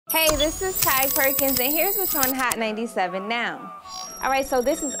Hey, this is Ty Perkins, and here's what's on Hot 97 now. All right, so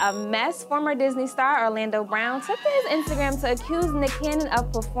this is a mess. Former Disney star Orlando Brown took to his Instagram to accuse Nick Cannon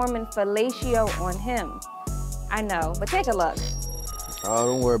of performing fellatio on him. I know, but take a look. Oh,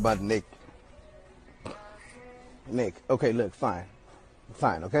 don't worry about Nick. Nick, okay, look, fine.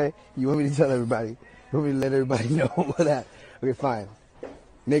 Fine, okay? You want me to tell everybody? You want me to let everybody know what that? Okay, fine.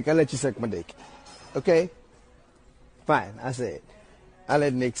 Nick, I let you suck my dick. Okay? Fine, I said. I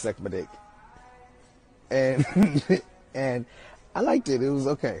let Nick suck my dick. And and I liked it. It was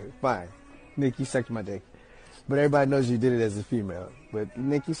okay. Fine. Nick, you sucked my dick. But everybody knows you did it as a female. But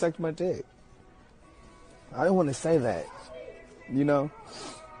Nick, you sucked my dick. I don't want to say that. You know?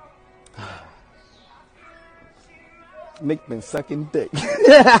 Nick been sucking dick.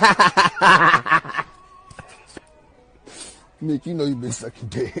 Nick, you know you been sucking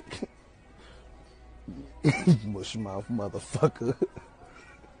dick. Mush mouth motherfucker.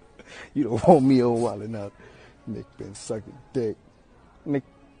 You don't want me on wild enough. Nick been sucking dick. Nick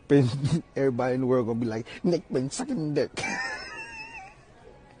been, everybody in the world gonna be like, Nick been sucking dick.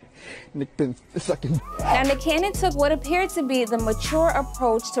 Nick been sucking. Now, Nick Cannon took what appeared to be the mature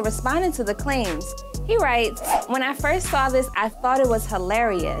approach to responding to the claims. He writes, "When I first saw this, I thought it was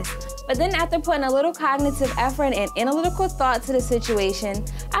hilarious. But then after putting a little cognitive effort and analytical thought to the situation,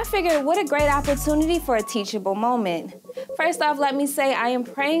 I figured what a great opportunity for a teachable moment. First off, let me say I am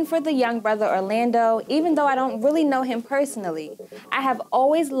praying for the young brother Orlando, even though I don't really know him personally. I have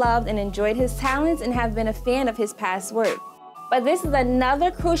always loved and enjoyed his talents and have been a fan of his past work. But this is another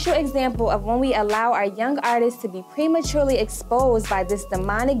crucial example of when we allow our young artists to be prematurely exposed by this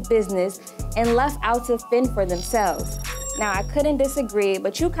demonic business and left out to fend for themselves. Now, I couldn't disagree,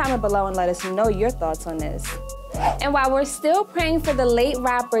 but you comment below and let us know your thoughts on this." And while we're still praying for the late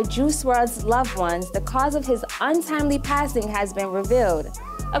rapper Juice WRLD's loved ones, the cause of his untimely passing has been revealed.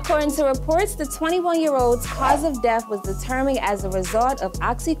 According to reports, the 21-year-old's cause of death was determined as a result of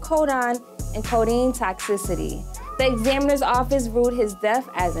oxycodone and codeine toxicity. The examiner's office ruled his death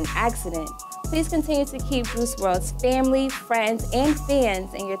as an accident. Please continue to keep Juice WRLD's family, friends, and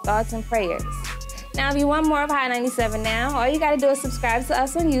fans in your thoughts and prayers. Now, if you want more of Hot 97 Now, all you gotta do is subscribe to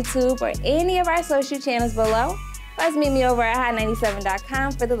us on YouTube or any of our social channels below. Plus, meet me over at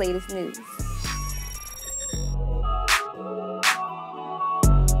hot97.com for the latest news.